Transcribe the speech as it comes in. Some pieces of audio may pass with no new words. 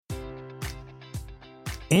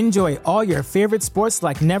Enjoy all your favorite sports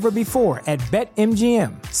like never before at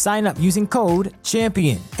BetMGM. Sign up using code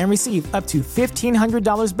CHAMPION and receive up to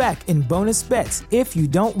 $1,500 back in bonus bets if you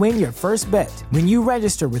don't win your first bet. When you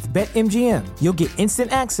register with BetMGM, you'll get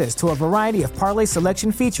instant access to a variety of parlay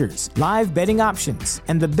selection features, live betting options,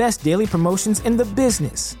 and the best daily promotions in the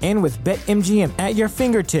business. And with BetMGM at your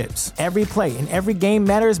fingertips, every play and every game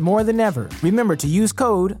matters more than ever. Remember to use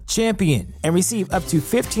code CHAMPION and receive up to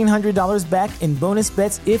 $1,500 back in bonus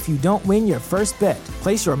bets if you don't win your first bet.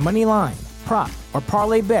 Place your money line, prop, or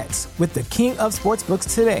parlay bets with the king of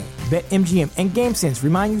sportsbooks today. BetMGM and GameSense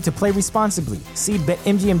remind you to play responsibly. See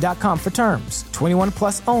BetMGM.com for terms. 21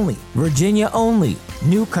 plus only. Virginia only.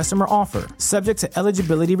 New customer offer. Subject to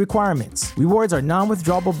eligibility requirements. Rewards are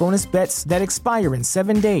non-withdrawable bonus bets that expire in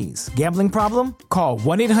 7 days. Gambling problem? Call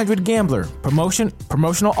 1-800-GAMBLER.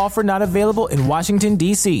 Promotional offer not available in Washington,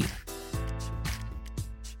 D.C.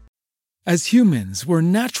 As humans, we're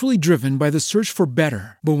naturally driven by the search for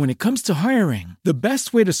better. But when it comes to hiring, the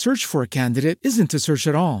best way to search for a candidate isn't to search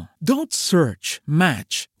at all. Don't search,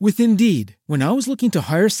 match with Indeed. When I was looking to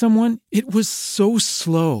hire someone, it was so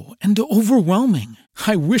slow and overwhelming.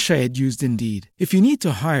 I wish I had used Indeed. If you need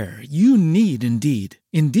to hire, you need Indeed.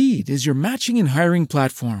 Indeed is your matching and hiring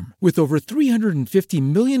platform with over 350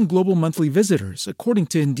 million global monthly visitors, according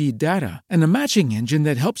to Indeed data, and a matching engine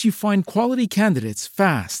that helps you find quality candidates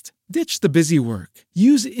fast. Ditch the busy work.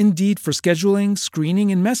 Use Indeed for scheduling, screening,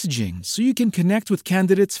 and messaging so you can connect with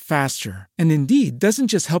candidates faster. And Indeed doesn't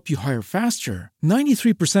just help you hire faster.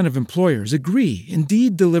 93% of employers agree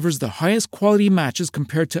Indeed delivers the highest quality matches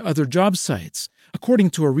compared to other job sites, according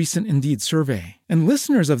to a recent Indeed survey. And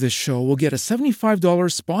listeners of this show will get a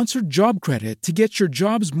 $75 sponsored job credit to get your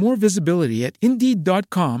jobs more visibility at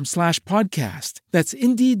Indeed.com/podcast. That's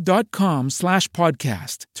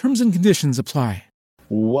Indeed.com/podcast. Terms and conditions apply.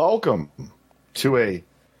 Welcome to a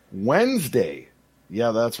Wednesday.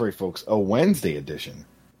 Yeah, that's right, folks. A Wednesday edition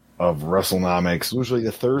of WrestleNomics. Usually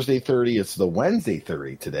the Thursday 30. It's the Wednesday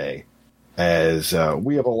 30 today, as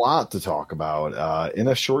we have a lot to talk about in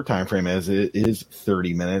a short time frame, as it is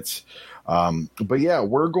 30 minutes. But yeah,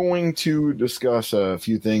 we're going to discuss a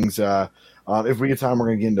few things. If we get time, we're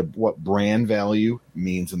going to get into what brand value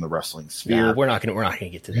means in the wrestling sphere. Yeah, we're not going to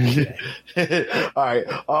get to that today. All right,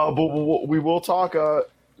 but we will talk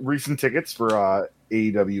recent tickets for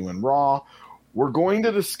AEW and Raw. We're going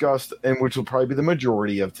to discuss, and which will probably be the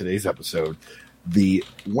majority of today's episode, the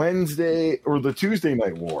Wednesday or the Tuesday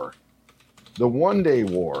Night War, the one-day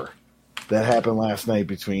war that happened last night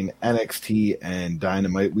between NXT and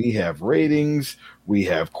Dynamite. We have ratings, we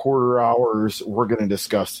have quarter hours. We're going to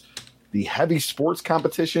discuss the heavy sports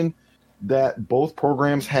competition that both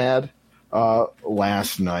programs had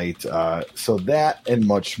last night. So that and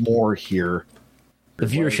much more here. The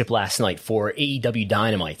viewership last night for AEW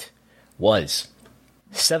Dynamite was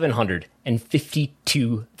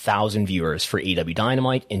 752,000 viewers for AEW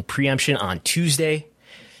Dynamite in preemption on Tuesday,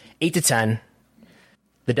 8 to 10.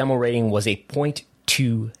 The demo rating was a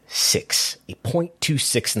 0.26, a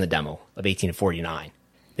 0.26 in the demo of 18 to 49.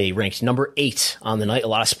 They ranked number 8 on the night. A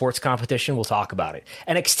lot of sports competition. We'll talk about it.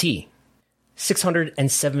 NXT,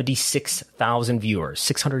 676,000 viewers.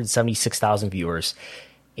 676,000 viewers.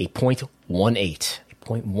 A 0.18. A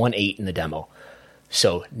 0.18 in the demo.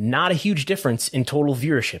 So not a huge difference in total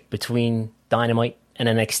viewership between Dynamite and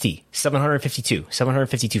NXT. 752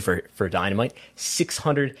 for Dynamite.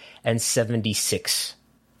 676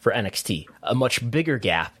 for NXT. A much bigger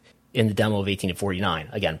gap in the demo of 18 to 49.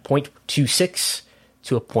 Again, 0.26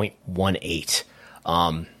 to a 0.18.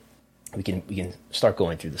 We can start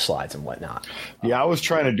going through the slides and whatnot. Yeah, I was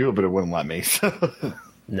trying to do it, but it wouldn't let me.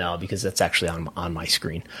 No, because that's actually on my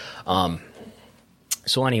screen.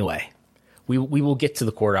 So anyway, we will get to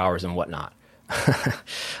the court hours and whatnot.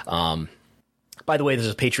 By the way, there's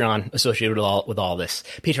a Patreon associated with all this.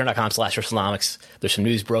 Patreon.com/WrestleNomics. There's some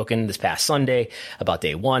news broken this past Sunday about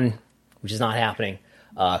day one, which is not happening.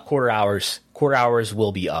 Quarter hours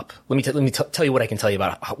will be up. Let me tell you what I can tell you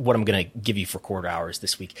about what I'm going to give you for quarter hours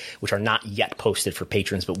this week, which are not yet posted for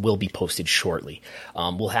patrons, but will be posted shortly.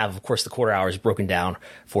 We'll have, of course, the quarter hours broken down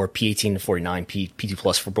for P18 to 49, P2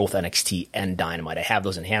 Plus for both NXT and Dynamite. I have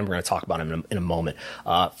those in hand. We're going to talk about them in a moment.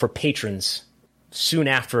 For patrons, soon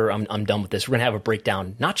after I'm done with this, we're going to have a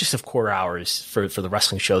breakdown, not just of quarter hours for the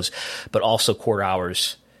wrestling shows, but also quarter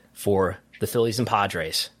hours for the Phillies and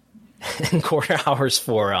Padres. And quarter hours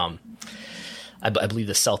for, I believe,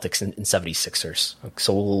 the Celtics and 76ers.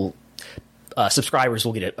 So subscribers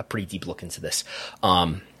will get a pretty deep look into this.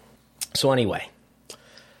 So anyway,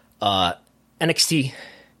 NXT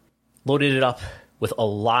loaded it up with a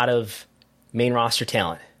lot of main roster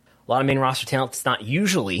talent. A A lot of main roster talent that's not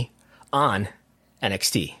usually on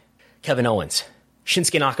NXT. Kevin Owens,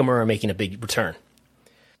 Shinsuke Nakamura making a big return.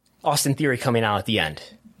 Austin Theory coming out at the end.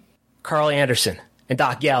 Carl Anderson and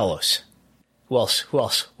Doc Gallows. Who else?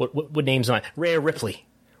 What names on it? Rhea Ripley,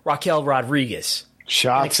 Raquel Rodriguez.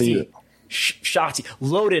 Shotzi. Shotzi.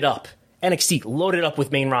 Loaded up. NXT loaded up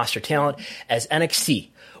with main roster talent as NXT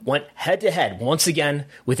went head-to-head once again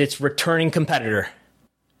with its returning competitor,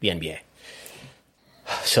 the NBA.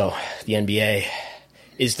 So, the NBA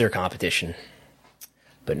is their competition.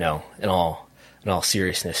 But no, in all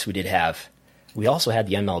seriousness, we also had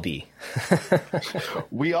the MLB.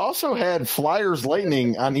 We also had Flyers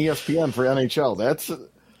Lightning on ESPN for NHL.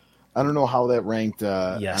 I don't know how that ranked.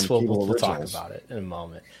 Yes, we'll talk about it in a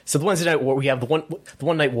moment. So the Wednesday Night War, we have the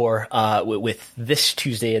one night war with this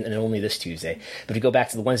Tuesday and only this Tuesday. But to go back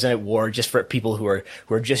to the Wednesday Night War, just for people who are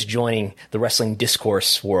just joining the wrestling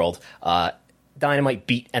discourse world, Dynamite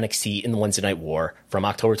beat NXT in the Wednesday Night War from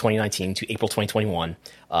October 2019 to April 2021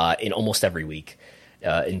 in almost every week.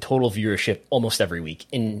 In total viewership, almost every week.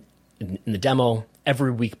 In the demo, every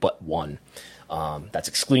week but one. That's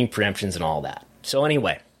excluding preemptions and all that. So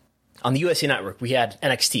anyway, on the USA Network, we had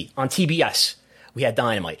NXT. On TBS, we had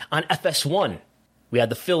Dynamite. On FS1, we had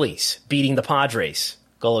the Phillies beating the Padres.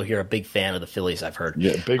 Golo here, a big fan of the Phillies, I've heard.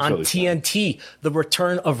 Yeah, big on Phillies TNT, fan. The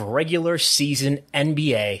return of regular season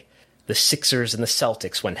NBA. The Sixers and the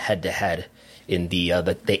Celtics went head-to-head in the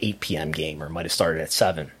 8 p.m. game, or might have started at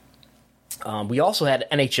 7. We also had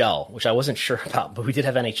NHL, which I wasn't sure about, but we did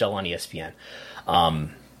have NHL on ESPN.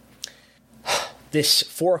 This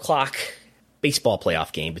 4 o'clock baseball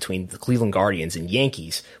playoff game between the Cleveland Guardians and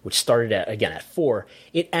Yankees, which started at 4,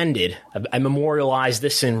 it ended. I memorialized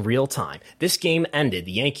this in real time. This game ended.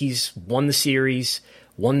 The Yankees won the series,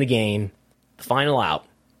 won the game. The final out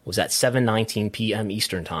was at 7:19 p.m.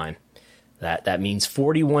 Eastern time. That means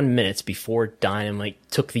 41 minutes before Dynamite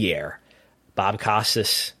took the air. Bob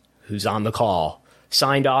Costas, who's on the call,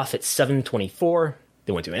 signed off at 7:24.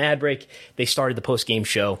 They went to an ad break. They started the post-game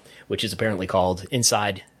show, which is apparently called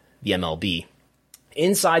Inside the MLB.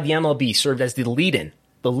 Inside the MLB served as the lead-in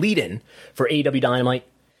for AEW Dynamite,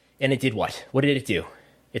 and it did what? What did it do?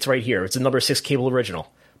 It's right here. It's a number 6 cable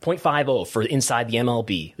original. 0.50 for Inside the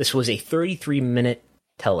MLB. This was a 33-minute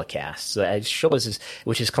telecast. So as shows,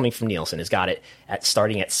 which is coming from Nielsen, has got it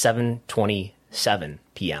starting at 7:27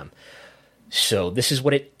 p.m. So this is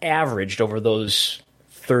what it averaged over those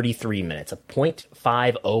 33 minutes, a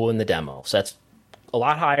 0.50 in the demo. So that's a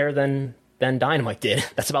lot higher than Dynamite did.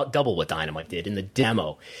 That's about double what Dynamite did in the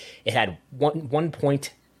demo. It had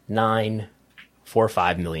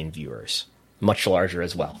 1.945 million viewers, much larger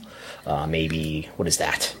as well. Maybe, what is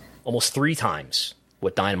that? Almost 3 times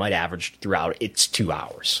what Dynamite averaged throughout its 2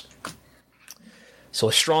 hours. So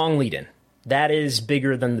a strong lead-in. That is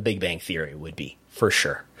bigger than the Big Bang Theory would be, for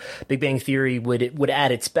sure. Big Bang Theory would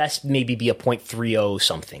at its best maybe be a 0.30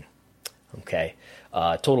 something. Okay.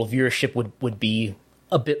 Total viewership would be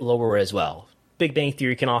a bit lower as well. Big Bang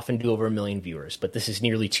Theory can often do over 1 million viewers, but this is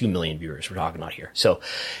nearly 2 million viewers we're talking about here. So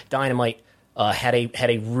Dynamite had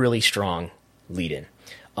a really strong lead-in.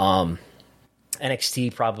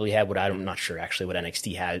 NXT probably had what I'm not sure actually what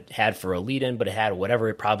NXT had for a lead-in, but it had whatever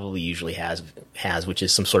it probably usually has, which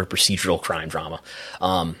is some sort of procedural crime drama.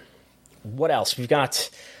 What else? We've got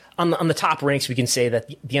on the top ranks, we can say that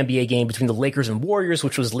the NBA game between the Lakers and Warriors,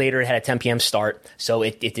 which was later, it had a 10 p.m. start, so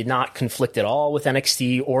it did not conflict at all with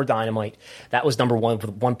NXT or Dynamite. That was number 1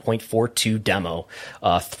 with 1.42 demo,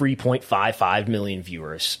 3.55 million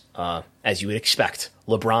viewers. As you would expect,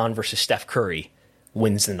 LeBron versus Steph Curry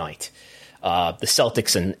wins the night. The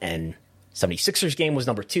Celtics and 76ers game was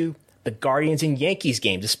number 2. The Guardians and Yankees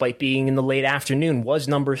game, despite being in the late afternoon, was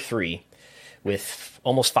number 3 with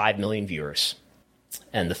almost 5 million viewers.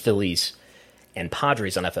 And the Phillies and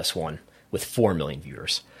Padres on FS1 with 4 million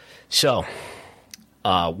viewers. So,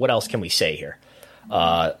 what else can we say here?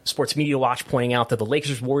 Sports Media Watch pointing out that the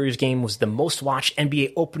Lakers-Warriors game was the most watched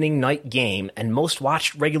NBA opening night game and most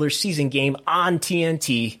watched regular season game on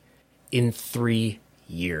TNT in 3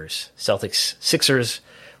 years. Celtics-Sixers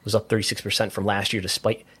was up 36% from last year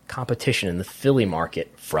despite competition in the Philly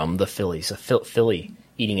market from the Phillies. Philly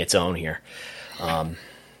eating its own here.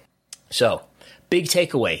 So, big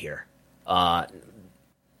takeaway here.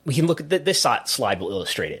 We can look at this slide will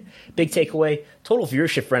illustrate it. Big takeaway, total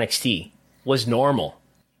viewership for NXT was normal.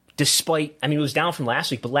 Despite, it was down from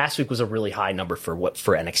last week, but last week was a really high number for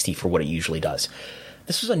NXT for what it usually does.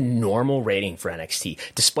 This was a normal rating for NXT,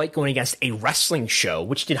 despite going against a wrestling show,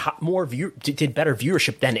 which did better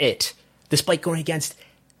viewership than it, despite going against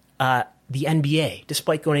the NBA,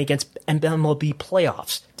 despite going against MLB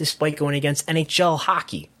playoffs, despite going against NHL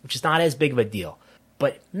hockey, which is not as big of a deal.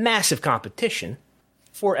 But massive competition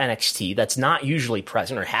for NXT that's not usually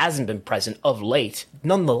present or hasn't been present of late.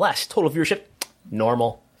 Nonetheless, total viewership,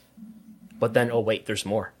 normal. But then, oh wait, there's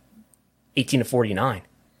more. 18 to 49.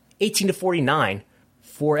 18 to 49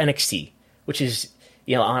 for NXT, which is,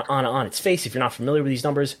 on its face, if you're not familiar with these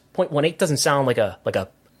numbers, 0.18 doesn't sound like a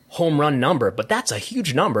home run number, but that's a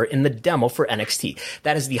huge number in the demo for NXT.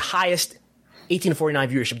 That is the highest 18 to 49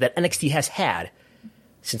 viewership that NXT has had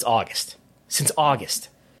since August.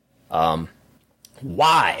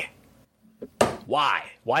 Why?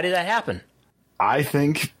 Why did that happen? I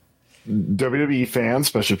think WWE fans,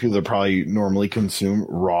 especially people that probably normally consume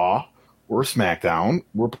Raw or SmackDown,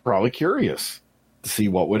 were probably curious to see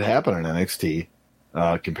what would happen in NXT,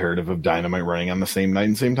 comparative of Dynamite running on the same night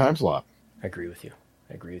and same time slot. I agree with you.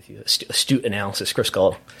 Astute analysis, Chris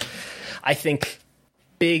Gullo. I think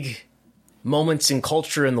big moments in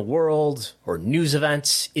culture in the world or news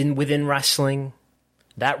events within wrestling,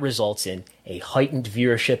 that results in a heightened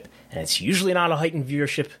viewership, and it's usually not a heightened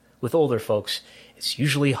viewership with older folks. It's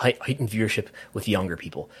usually heightened viewership with younger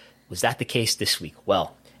people. Was that the case this week?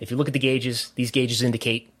 Well, if you look at the gauges, these gauges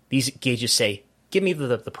say, give me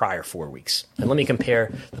the prior 4 weeks. And let me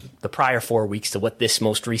compare the prior 4 weeks to what this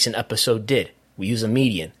most recent episode did. We use a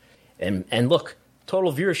median. And look,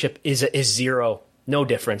 total viewership is zero. No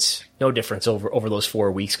difference over those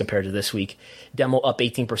 4 weeks compared to this week. Demo up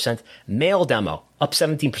 18%. Male demo up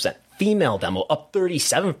 17%. Female demo up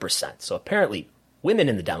 37%. So apparently women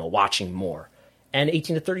in the demo watching more. And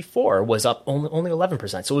 18 to 34 was up only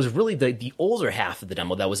 11%. So it was really the older half of the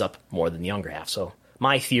demo that was up more than the younger half. So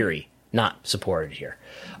my theory, not supported here.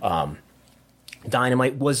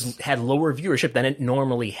 Dynamite had lower viewership than it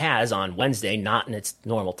normally has on Wednesday, not in its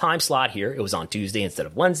normal time slot here. It was on Tuesday instead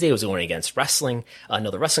of Wednesday. It was going against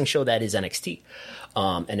another wrestling show that is NXT.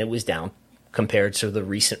 And it was down compared to the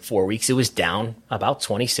recent 4 weeks. It was down about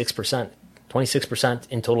 26%. 26%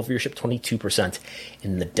 in total viewership, 22%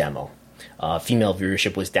 in the demo. Female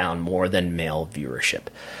viewership was down more than male viewership.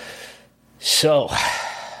 So,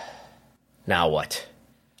 now what?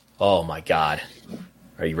 Oh my God.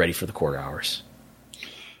 Are you ready for the quarter hours?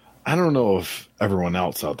 I don't know if everyone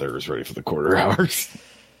else out there is ready for the quarter hours.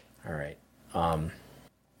 All right. I'm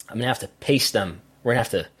going to have to paste them. We're going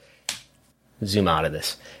to have to zoom out of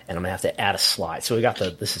this, and I'm going to have to add a slide. So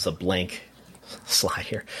this is a blank slide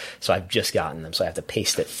here. So I've just gotten them. So I have to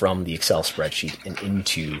paste it from the Excel spreadsheet and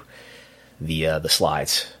into the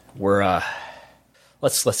slides.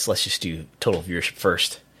 Let's just do total viewership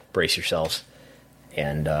first. Brace yourselves.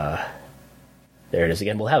 And there it is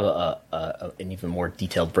again. We'll have an even more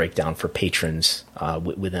detailed breakdown for patrons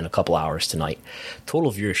within a couple hours tonight.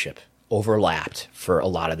 Total viewership overlapped for a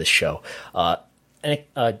lot of this show.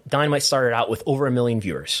 Dynamite started out with over 1 million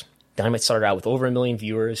viewers. Dynamite started out with over 1 million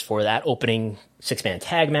viewers for that opening 6-man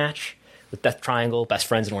tag match with Death Triangle, Best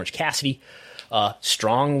Friends, and Orange Cassidy.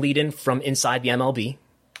 Strong lead-in from inside the MLB.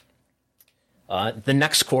 The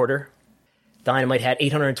next quarter, Dynamite had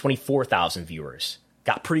 824,000 viewers.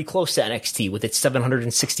 Got pretty close to NXT with its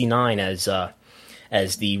 769 as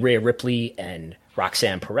the Rhea Ripley and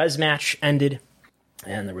Roxanne Perez match ended.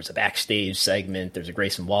 And there was a backstage segment. There's a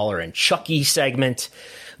Grayson Waller and Chucky segment.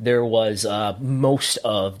 There was most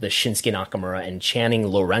of the Shinsuke Nakamura and Channing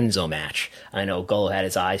Lorenzo match. I know Gullo had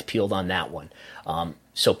his eyes peeled on that one.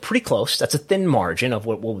 So pretty close. That's a thin margin of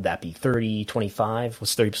what would that be? 30, 25?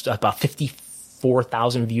 What's 30? About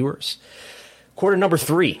 54,000 viewers. Quarter number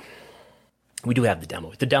 3. We do have the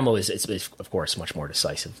demo. The demo is of course much more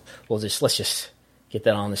decisive. Let's just get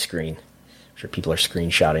that on the screen. I'm sure people are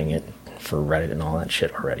screenshotting it for Reddit and all that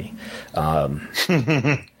shit already.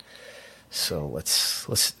 So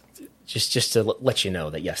let's just to let you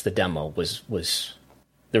know that yes, the demo was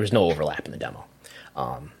there was no overlap in the demo.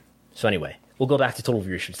 So anyway, we'll go back to total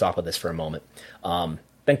viewership to talk about this for a moment.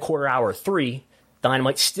 Then quarter hour 3,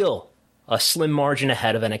 Dynamite still a slim margin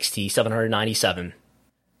ahead of NXT,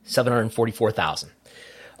 744,000.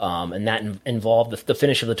 And that involved the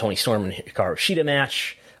finish of the Toni Storm and Hikaru Shida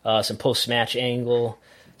match, some post-match angle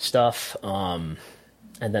stuff, and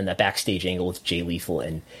then that backstage angle with Jay Lethal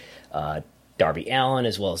and Darby Allin,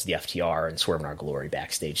 as well as the FTR and Swerve in Our Glory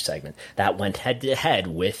backstage segment. That went head-to-head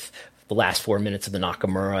with the last 4 minutes of the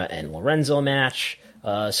Nakamura and Lorenzo match,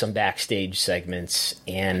 some backstage segments,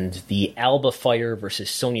 and the Alba Fire versus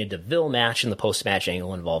Sonya Deville match in the post-match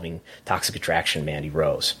angle involving Toxic Attraction Mandy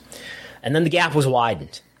Rose. And then the gap was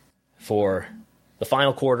widened for the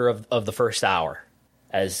final quarter of the first hour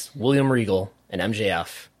as William Regal and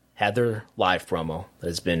MJF had their live promo that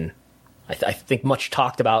has been, I think much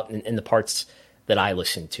talked about in the parts that I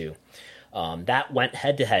listened to. That went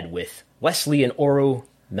head-to-head with Wesley and Oro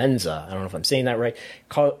Menza. I don't know if I'm saying that right.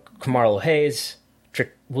 Camarlo Hayes,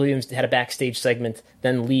 Trick Williams had a backstage segment.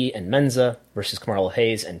 Then Lee and Menza versus Camarlo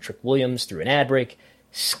Hayes and Trick Williams through an ad break.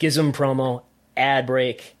 Schism promo, ad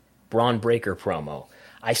break, Braun Breaker promo.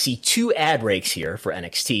 I see 2 ad breaks here for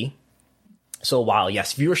NXT. So while,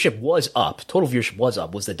 yes, viewership was up, total viewership was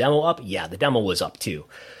up. Was the demo up? Yeah, the demo was up too.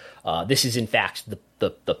 This is, in fact,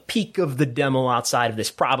 the peak of the demo outside of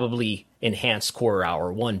this probably enhanced quarter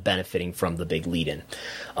hour, one benefiting from the big lead-in.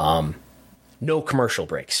 No commercial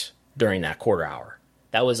breaks during that quarter hour.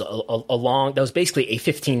 That was that was basically a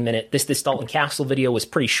 15-minute, this Dalton Castle video was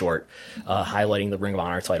pretty short, highlighting the Ring of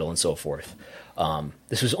Honor title and so forth.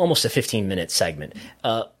 This was almost a 15-minute segment.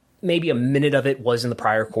 Maybe a minute of it was in the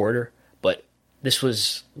prior quarter, but this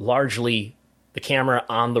was largely the camera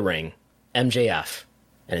on the ring, MJF,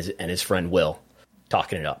 and his friend Will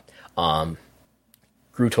talking it up.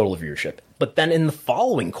 Grew total viewership. But then in the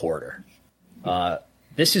following quarter,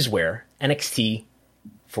 this is where NXT,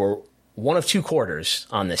 for one of 2 quarters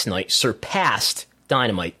on this night, surpassed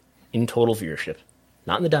Dynamite in total viewership.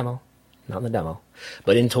 Not in the demo,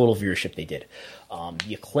 but in total viewership they did.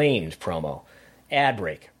 The Acclaimed promo, ad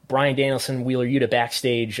break, Bryan Danielson, Wheeler Yuta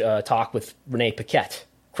backstage talk with Renee Paquette.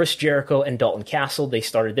 Chris Jericho and Dalton Castle, they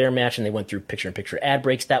started their match and they went through picture-in-picture ad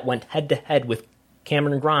breaks. That went head-to-head with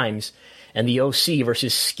Cameron Grimes and the OC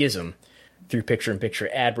versus Schism through picture-in-picture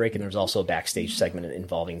ad break, and there was also a backstage segment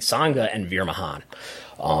involving Sangha and Veer Mahaan.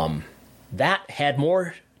 That had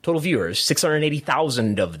more total viewers,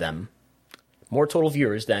 680,000 of them, more total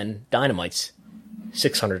viewers than Dynamite's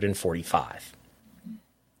 645.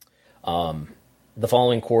 The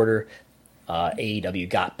following quarter, AEW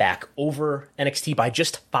got back over NXT by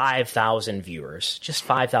just 5,000 viewers. Just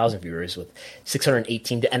 5,000 viewers with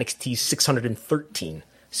 618 to NXT's 613.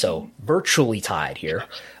 So virtually tied here.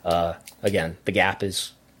 Again, the gap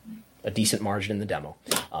is a decent margin in the demo.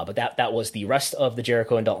 But that was the rest of the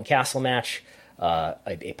Jericho and Dalton Castle match.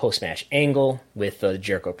 A post-match angle with the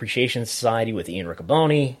Jericho Appreciation Society with Ian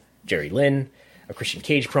Riccoboni, Jerry Lynn, a Christian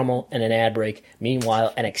Cage promo, and an ad break.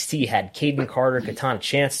 Meanwhile, NXT had Caden Carter, Katana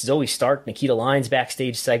Chance, Zoe Stark, Nikita Lyons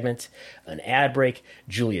backstage segment, an ad break,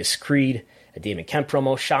 Julius Creed, a Damon Kemp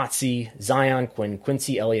promo, Shotzi, Zion,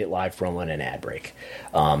 Quincy Elliott live promo, and an ad break.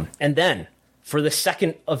 And then, for the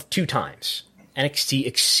second of 2 times, NXT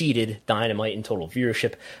exceeded Dynamite in total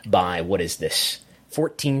viewership by,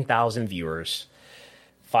 14,000 viewers.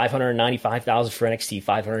 595,000 for NXT,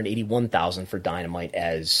 581,000 for Dynamite,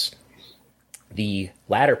 as the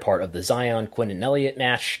latter part of the Zion, Quinn, and Elliott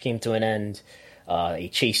match came to an end. A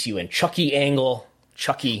Chase U and Chucky angle.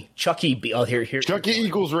 Chucky. Oh, here. Chucky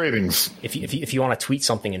equals ratings. If you want to tweet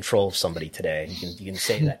something and troll somebody today, you can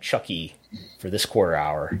say that Chucky for this quarter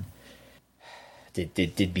hour did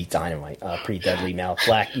beat Dynamite. Pretty deadly. Malik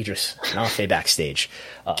Black, Idris Nafe backstage.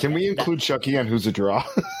 Can we include Chucky on Who's a Draw?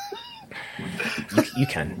 You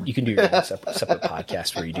can do your own separate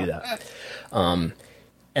podcast where you do that.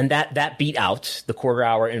 And that beat out the quarter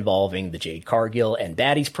hour involving the Jade Cargill and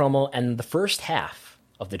Baddies promo and the first half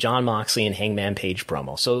of the Jon Moxley and Hangman Page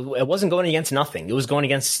promo. So it wasn't going against nothing. It was going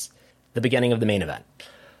against the beginning of the main event.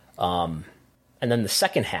 And then the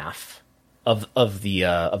second half of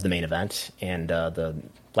the main event and the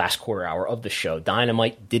last quarter hour of the show,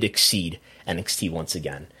 Dynamite did exceed NXT once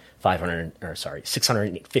again.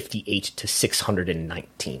 658 to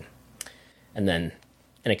 619. And then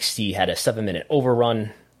NXT had a 7-minute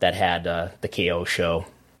overrun that had the KO show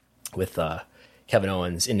with Kevin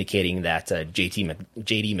Owens indicating that JD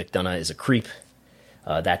McDonough is a creep.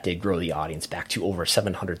 That did grow the audience back to over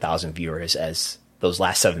 700,000 viewers, as those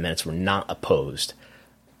last 7 minutes were not opposed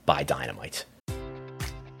by Dynamite.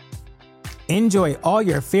 Enjoy all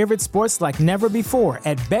your favorite sports like never before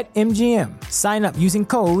at BetMGM. Sign up using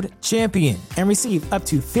code CHAMPION and receive up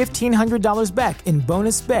to $1,500 back in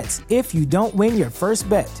bonus bets if you don't win your first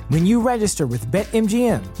bet. When you register with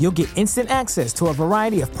BetMGM, you'll get instant access to a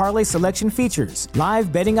variety of parlay selection features,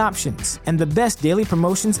 live betting options, and the best daily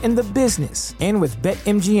promotions in the business. And with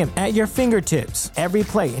BetMGM at your fingertips, every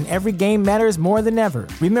play and every game matters more than ever.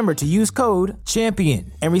 Remember to use code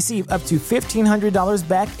CHAMPION and receive up to $1,500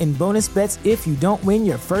 back in bonus bets if you don't win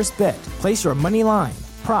your first bet. Place your money line,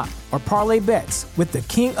 prop, or parlay bets with the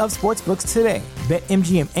king of sportsbooks today.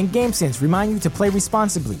 BetMGM and GameSense remind you to play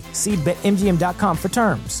responsibly. See BetMGM.com for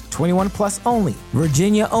terms. 21 plus only.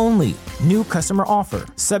 Virginia only. New customer offer.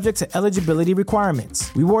 Subject to eligibility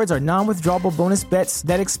requirements. Rewards are non-withdrawable bonus bets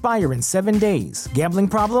that expire in 7 days. Gambling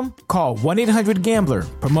problem? Call 1-800-GAMBLER.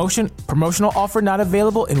 Promotional offer not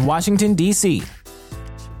available in Washington, D.C.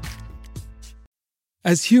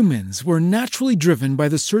 As humans, we're naturally driven by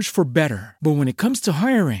the search for better. But when it comes to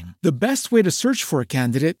hiring, the best way to search for a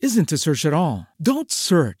candidate isn't to search at all. Don't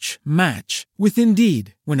search, match with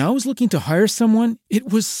Indeed. When I was looking to hire someone,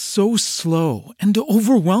 it was so slow and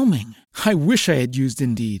overwhelming. I wish I had used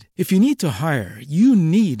Indeed. If you need to hire, you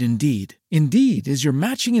need Indeed. Indeed is your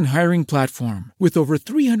matching and hiring platform with over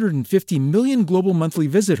 350 million global monthly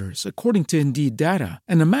visitors, according to Indeed data,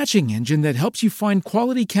 and a matching engine that helps you find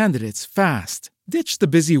quality candidates fast. Ditch the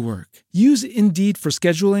busy work. Use Indeed for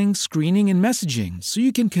scheduling, screening, and messaging so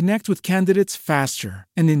you can connect with candidates faster.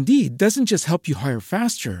 And Indeed doesn't just help you hire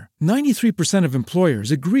faster. 93% of employers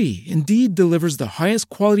agree Indeed delivers the highest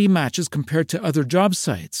quality matches compared to other job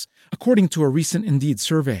sites, according to a recent Indeed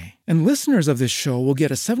survey. And listeners of this show will get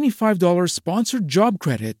a $75 sponsored job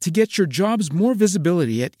credit to get your jobs more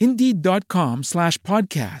visibility at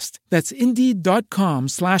Indeed.com/podcast. That's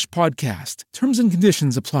Indeed.com/podcast. Terms and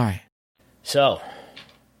conditions apply. So,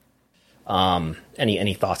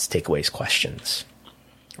 any thoughts, takeaways, questions,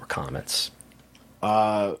 or comments?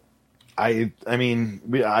 I mean,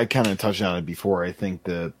 I kind of touched on it before. I think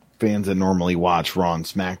the fans that normally watch Raw and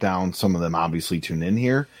SmackDown, some of them obviously tune in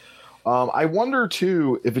here. I wonder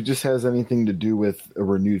too if it just has anything to do with a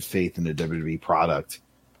renewed faith in the WWE product.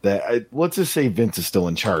 That let's just say Vince is still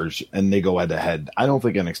in charge and they go head to head. I don't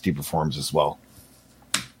think NXT performs as well.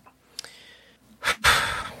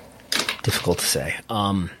 Difficult to say.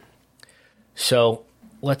 So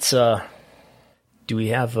let's. Do we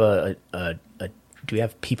have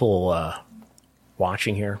people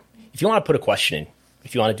watching here? If you want to put a question in,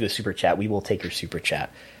 if you want to do a super chat, we will take your super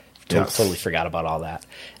chat. Yes. Totally forgot about all that.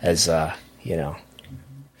 As you know,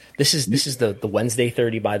 this is the Wednesday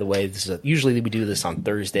 30. By the way, usually we do this on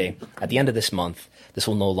Thursday. At the end of this month, this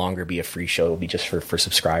will no longer be a free show. It will be just for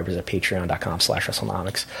subscribers at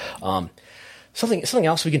Patreon.com/WrestleNomics. Something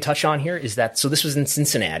else we can touch on here is that, so this was in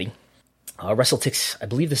Cincinnati. WrestleTix, I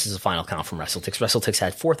believe this is a final count from WrestleTix. WrestleTix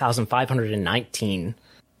had 4,519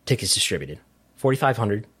 tickets distributed.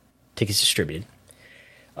 4,500 tickets distributed.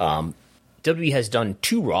 WWE has done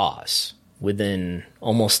 2 Raws within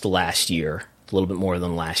almost the last year, a little bit more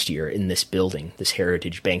than last year, in this building, this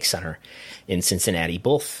Heritage Bank Center in Cincinnati.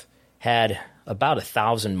 Both had about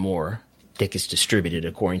 1,000 more tickets distributed,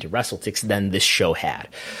 according to WrestleTix, than this show had.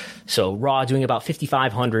 So Raw doing about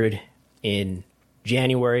 5,500 in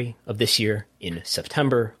January of this year, in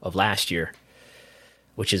September of last year,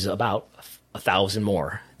 which is about 1,000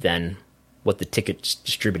 more than what the tickets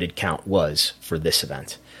distributed count was for this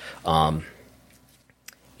event.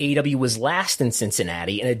 AEW was last in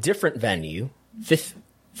Cincinnati in a different venue, Fifth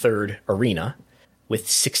Third Arena, with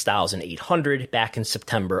 6,800 back in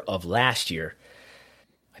September of last year.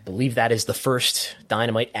 I believe that is the first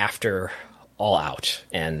Dynamite after All Out,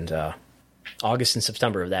 and August and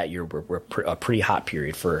September of that year were a pretty hot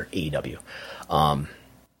period for AEW.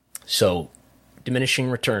 So diminishing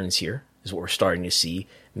returns here is what we're starting to see.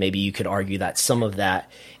 Maybe you could argue that some of that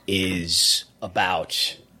is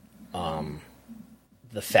about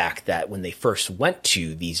the fact that when they first went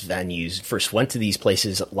to these venues, first went to these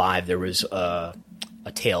places live, there was a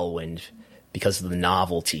tailwind because of the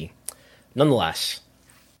novelty. Nonetheless,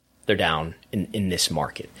 they're down in this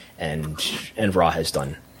market, and Raw has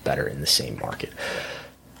done better in the same market.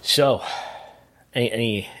 So,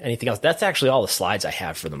 anything else? That's actually all the slides I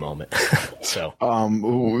have for the moment. So,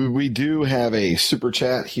 we do have a super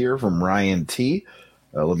chat here from Ryan T.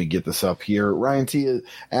 Let me get this up here. Ryan T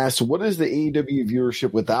asked, "What is the AEW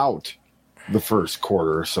viewership without the first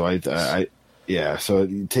quarter?" So so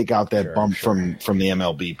you take out that bump from the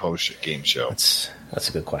MLB post game show. That's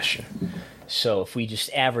a good question. So if we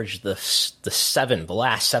just average the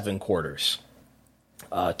last 7 quarters,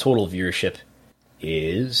 total viewership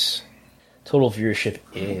is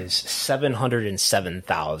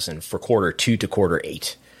 707,000 for quarter 2 to quarter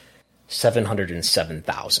 8.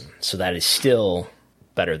 707,000. So that is still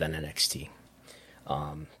better than NXT.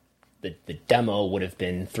 The demo would have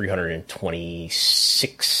been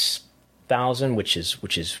 326,000, which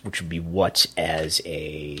would be what as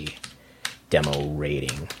a demo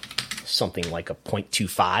rating, something like a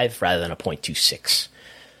 0.25 rather than a 0.26.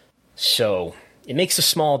 So it makes a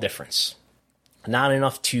small difference, not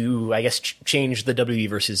enough to, I guess, change the WWE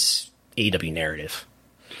versus AEW narrative.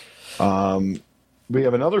 We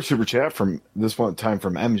have another super chat from this one time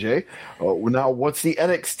from MJ. Now, what's the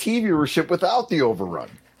NXT viewership without the overrun?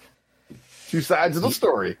 2 sides of the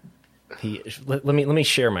story. Let me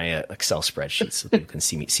share my Excel spreadsheet so people can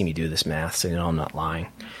see me do this math, so you know I'm not lying.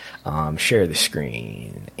 Share the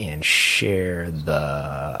screen and share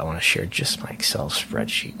I want to share just my Excel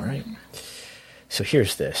spreadsheet, right? So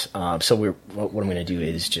here's this. So what I'm going to do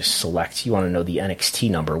is just select. You want to know the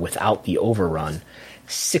NXT number without the overrun.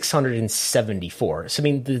 674. So I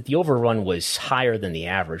mean, the overrun was higher than the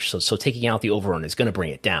average. So taking out the overrun is going to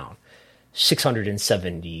bring it down.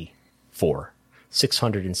 674.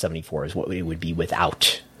 674 is what it would be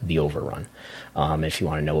without the overrun. If you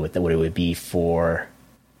want to know what it would be for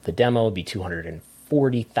the demo, it would be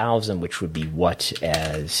 240,000, which would be what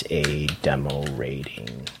as a demo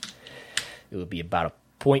rating? It would be about a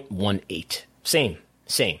 0.18. Same.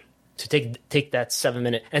 So take that 7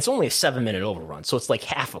 minute, and it's only a 7 minute overrun, so it's like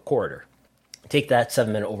half a quarter. Take that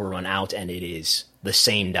 7 minute overrun out, and it is the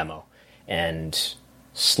same demo and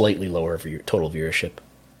slightly lower for your total viewership.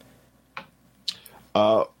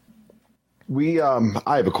 I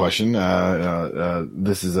have a question.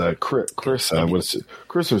 This is Chris. Chris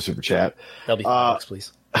with Super Chat. That'll be $5,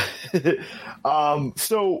 please.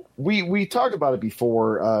 So we talked about it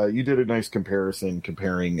before. You did a nice comparison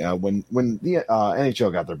comparing when the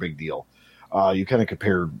NHL got their big deal. You kind of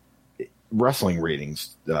compared wrestling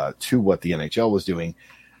ratings to what the NHL was doing,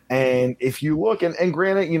 and if you look, and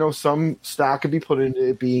granted, some stock could be put into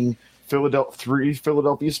it being three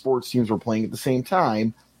Philadelphia sports teams were playing at the same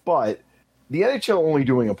time, but the NHL only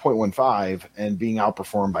doing a 0.15 and being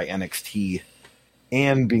outperformed by NXT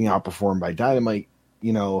and being outperformed by Dynamite.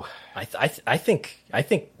 I think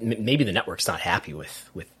maybe the network's not happy with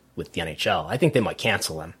the NHL. I think they might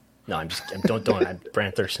cancel them. No, I'm don't.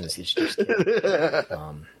 Brand Thurston is just.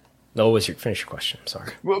 No, what was finish your question? I'm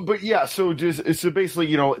sorry. Well, but yeah, so basically,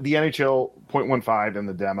 the NHL 0.15 in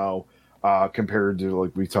the demo compared to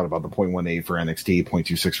like we talked about the 0.18 for NXT,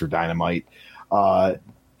 0.26 for Dynamite.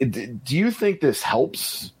 Do you think this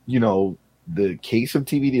helps? The case of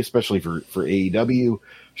TBD, especially for AEW,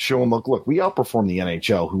 show them look, we outperformed the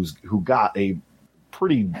NHL, who got a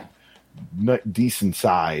pretty decent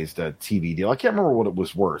sized TV deal. I can't remember what it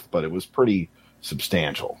was worth, but it was pretty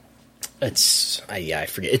substantial. I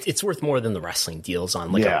forget. It's worth more than the wrestling deals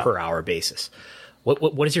on a per hour basis.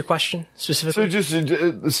 What is your question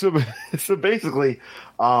specifically? So basically,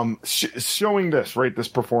 showing this this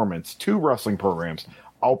performance, two wrestling programs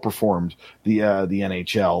outperformed the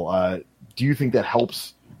NHL. Do you think that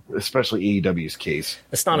helps, especially AEW's case?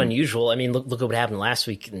 It's not unusual. I mean, look at what happened last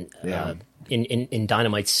week in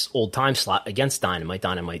Dynamite's old time slot against Dynamite.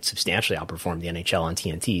 Dynamite substantially outperformed the NHL on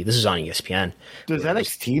TNT. This is on ESPN. Does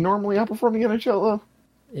NXT normally outperform the NHL though?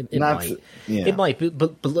 It might. Yeah. It might.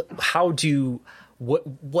 But look, how do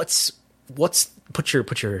what's put your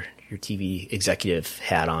TV executive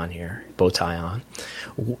hat on here, bow tie on.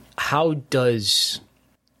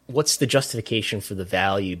 What's the justification for the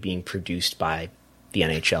value being produced by the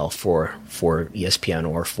NHL for ESPN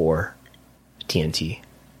or for TNT?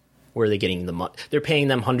 Where are they getting the money? They're paying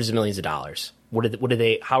them hundreds of millions of dollars.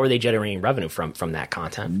 How are they generating revenue from that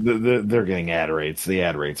content? They're getting ad rates. The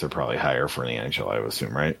ad rates are probably higher for the NHL, I would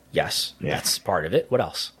assume, right? Yes, yeah. That's part of it. What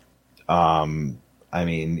else? I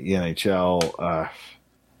mean, the NHL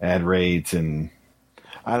ad rates, and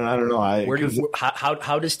I don't know.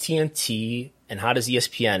 How does TNT and how does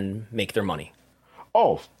ESPN make their money?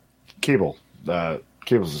 Oh, cable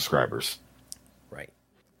subscribers. Right.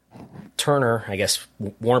 Turner, I guess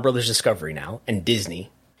Warner Brothers Discovery now, and Disney,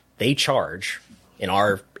 they charge, in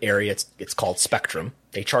our area it's called Spectrum,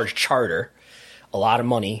 they charge Charter a lot of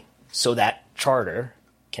money so that Charter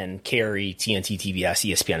can carry TNT, TBS,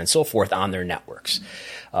 ESPN, and so forth on their networks.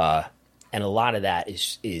 And a lot of that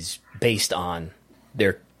is based on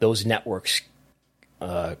those networks'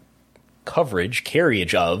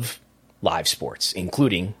 carriage of live sports,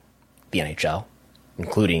 including the NHL,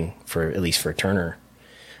 including at least for Turner.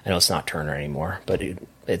 I know it's not Turner anymore, but I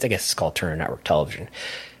guess it's called Turner Network Television.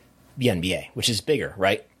 The NBA, which is bigger,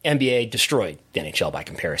 right? NBA destroyed the NHL by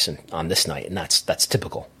comparison on this night, and that's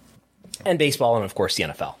typical. And baseball, and of course the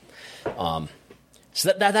NFL.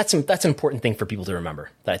 So that's an important thing for people to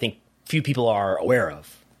remember that I think few people are aware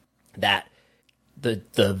of. That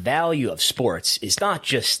the value of sports is not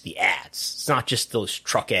just the ads. It's not just those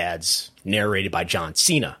truck ads narrated by John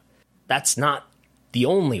Cena. That's not the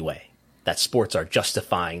only way that sports are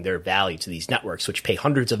justifying their value to these networks, which pay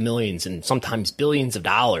hundreds of millions and sometimes billions of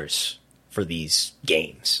dollars for these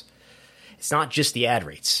games. It's not just the ad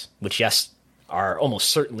rates, which, yes, are almost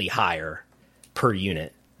certainly higher per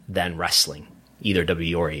unit than wrestling, either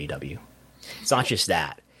WWE or AEW. It's not just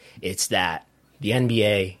that. It's that the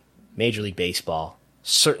NBA, Major League Baseball,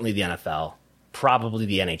 certainly the NFL, probably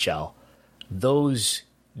the NHL, those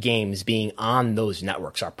games being on those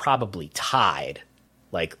networks are probably tied,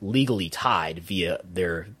 like legally tied via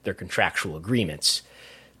their contractual agreements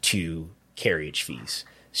to carriage fees.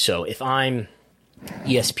 So if I'm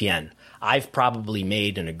ESPN, I've probably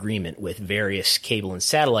made an agreement with various cable and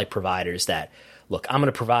satellite providers that, look, I'm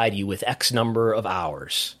going to provide you with X number of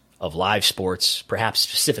hours of live sports, perhaps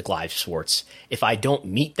specific live sports. If I don't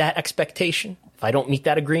meet that expectation, if I don't meet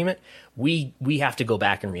that agreement, we have to go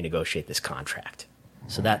back and renegotiate this contract.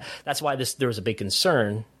 So that's why there was a big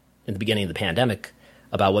concern in the beginning of the pandemic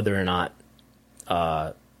about whether or not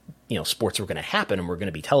sports were going to happen and were going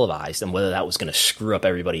to be televised, and whether that was going to screw up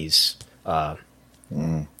everybody's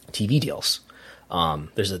TV deals.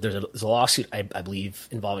 There's a lawsuit, I believe,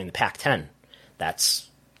 involving the Pac-10 that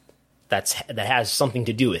has something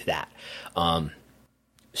to do with that.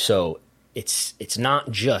 So it's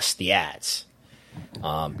not just the ads.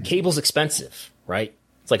 Cable's expensive, right?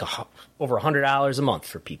 It's like over $100 a month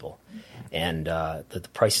for people, and the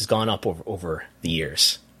price has gone up over the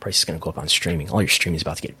years. Price is going to go up on streaming. All your streaming is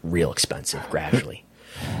about to get real expensive gradually,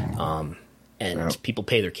 and people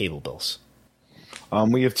pay their cable bills.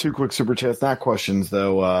 We have 2 quick super chats, not questions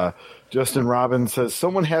though. Justin Robbins says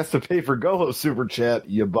someone has to pay for Goho super chat.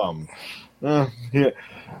 You bum.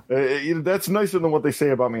 That's nicer than what they say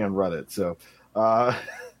about me on Reddit. So,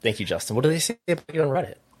 thank you, Justin. What do they say about you on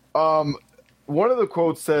Reddit? One of the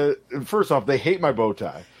quotes said, first off, they hate my bow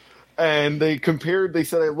tie, and they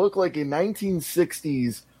said I look like a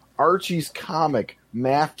 1960s Archie's comic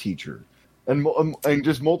math teacher. And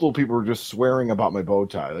just multiple people were just swearing about my bow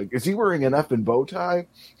tie. Like, is he wearing an effing bow tie?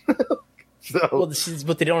 Well, this is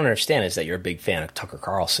what they don't understand is that you're a big fan of Tucker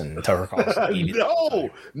Carlson. No,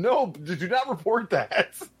 do not report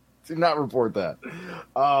that. Do not report that.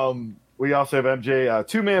 We also have MJ,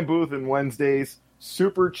 2-man booth and Wednesday's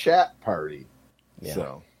super chat party. Yeah.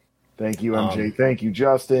 So thank you, MJ. Thank you,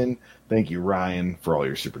 Justin. Thank you, Ryan, for all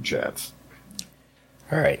your super chats.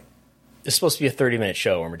 All right. This is supposed to be a 30-minute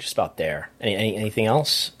show, and we're just about there. Anything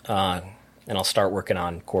else? And I'll start working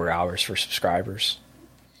on quarter hours for subscribers.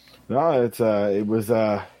 No, it was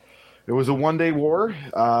a 1-day war,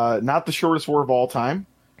 not the shortest war of all time.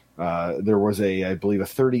 There was I believe, a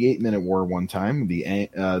 38-minute war one time, the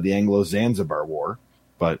Anglo-Zanzibar War.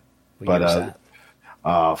 I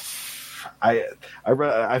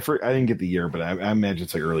didn't get the year, but I imagine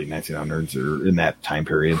it's like early 1900s or in that time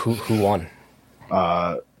period. Who won?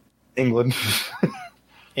 England.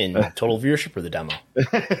 In total viewership or the demo?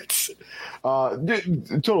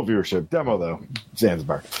 Total viewership. Demo, though.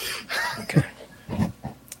 Zanzibar. Okay.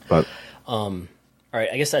 But all right,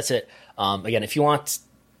 I guess that's it. Again, if you want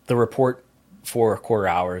the report for quarter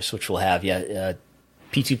hours, which we'll have,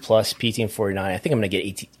 P2 Plus, P249, I think I'm going to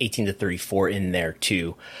get 18 to 34 in there,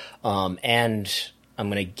 too. And I'm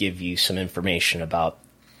going to give you some information about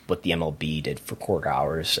what the MLB did for quarter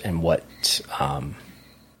hours and what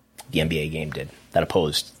the NBA game did that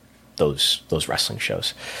opposed those wrestling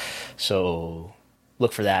shows. So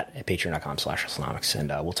look for that at patreon.com/WrestleNomics. And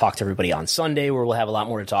we'll talk to everybody on Sunday, where we'll have a lot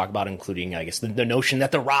more to talk about, including, I guess, the notion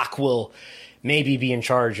that The Rock will maybe be in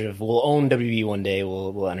charge will own WWE one day.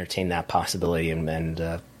 We'll entertain that possibility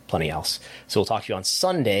and plenty else. So we'll talk to you on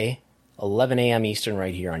Sunday, 11 a.m. Eastern,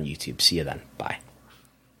 right here on YouTube. See you then. Bye.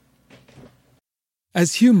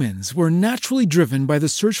 As humans, we're naturally driven by the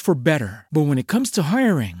search for better. But when it comes to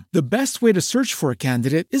hiring, the best way to search for a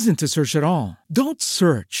candidate isn't to search at all. Don't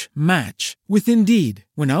search, match with Indeed.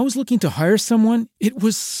 When I was looking to hire someone, it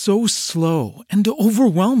was so slow and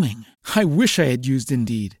overwhelming. I wish I had used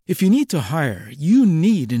Indeed. If you need to hire, you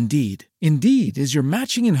need Indeed. Indeed is your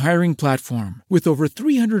matching and hiring platform with over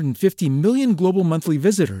 350 million global monthly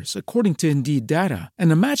visitors, according to Indeed data,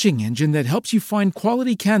 and a matching engine that helps you find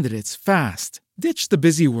quality candidates fast. Ditch the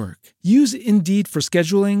busy work. Use Indeed for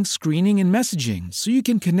scheduling, screening, and messaging so you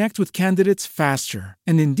can connect with candidates faster.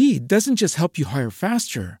 And Indeed doesn't just help you hire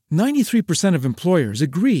faster. 93% of employers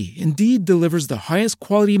agree Indeed delivers the highest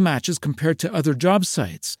quality matches compared to other job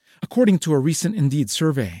sites, according to a recent Indeed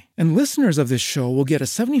survey. And listeners of this show will get a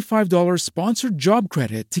 $75 sponsored job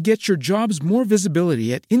credit to get your jobs more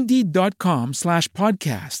visibility at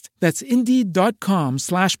Indeed.com/podcast. That's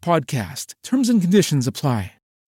Indeed.com/podcast. Terms and conditions apply.